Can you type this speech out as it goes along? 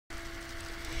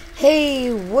Hey,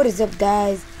 what is up,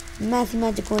 guys? Matthew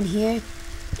Magic One here,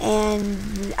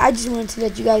 and I just wanted to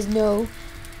let you guys know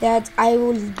that I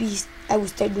will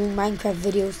start doing Minecraft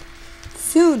videos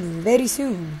soon, very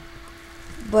soon.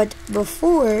 But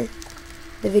before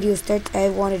the video starts, I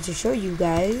wanted to show you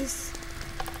guys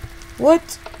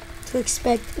what to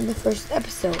expect in the first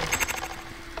episode.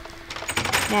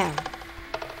 Now,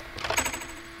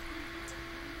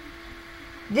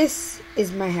 this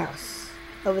is my house.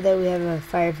 Over there we have a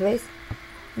fireplace.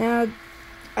 Now,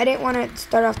 I didn't want to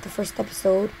start off the first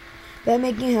episode by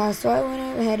making a house, so I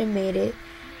went ahead and made it.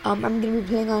 I'm going to be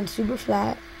playing on super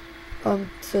flat,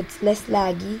 so it's less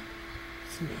laggy.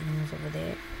 Some animals over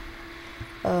there.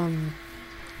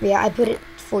 Yeah, I put it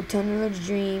for Tunnel of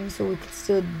Dreams, so we could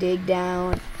still dig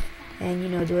down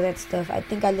and, do all that stuff. I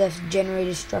think I left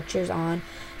generated structures on,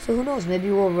 so who knows, maybe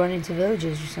we'll run into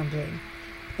villages or something.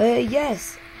 But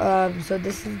yes, so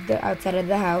this is the outside of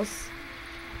the house.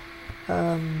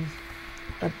 Up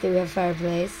there we have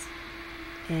fireplace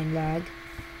and lag.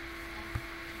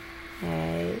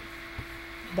 Alright,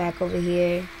 back over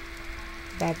here,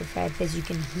 back of fireplace, you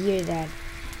can hear that.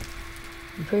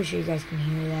 I'm pretty sure you guys can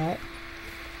hear that.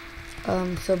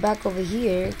 So back over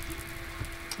here,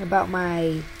 about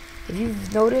if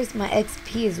you've noticed, my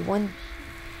XP is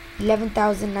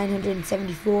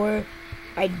 11,974.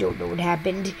 I don't know what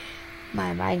happened.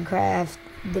 My Minecraft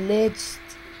glitched.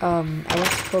 I went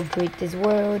to go create this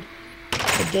world.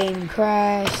 The game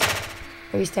crashed.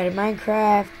 I restarted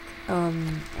Minecraft.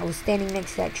 I was standing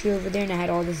next to that tree over there and I had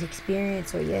all this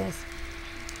experience, so yes.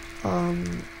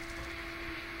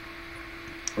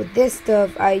 With this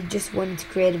stuff, I just went into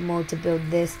creative mode to build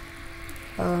this.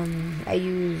 I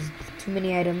used too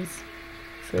many items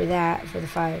for the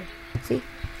fire. See?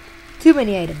 Too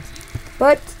many items.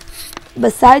 But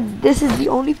besides, this is the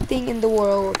only thing in the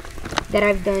world that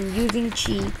I've done using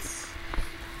cheats.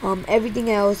 Everything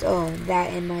else, that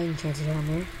and my enchanted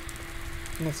hammer.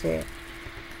 And that's it.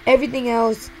 Everything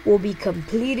else will be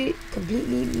completely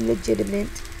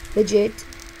legit.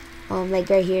 Like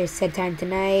right here, set time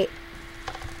tonight.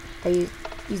 I use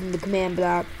using the command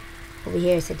block. Over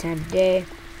here, set time today.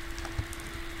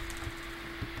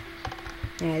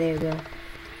 Alright, there we go.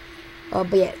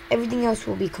 But yeah, everything else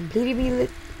will be completely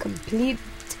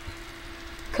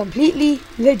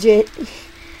legit.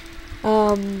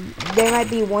 There might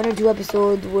be 1 or 2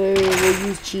 episodes where we'll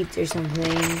use cheats or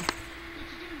something.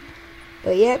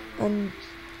 But yep,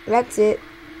 that's it.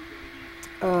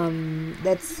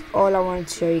 That's all I wanted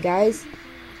to show you guys.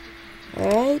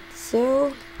 Alright,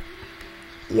 so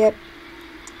yep.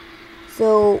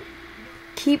 So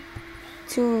keep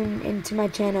tuned into my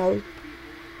channel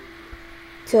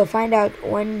to find out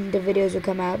when the videos will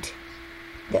come out.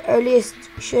 The earliest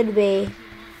should be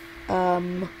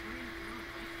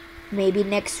maybe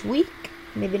next week,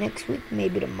 maybe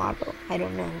tomorrow. I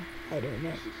don't know.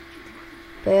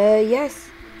 But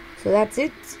yes, so that's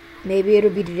it. Maybe it'll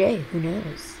be today, who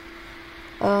knows.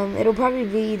 It'll probably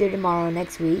be either tomorrow or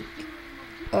next week.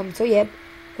 So yep,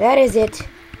 that is it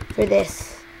for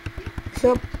this.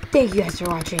 So thank you guys for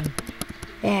watching,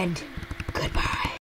 and goodbye.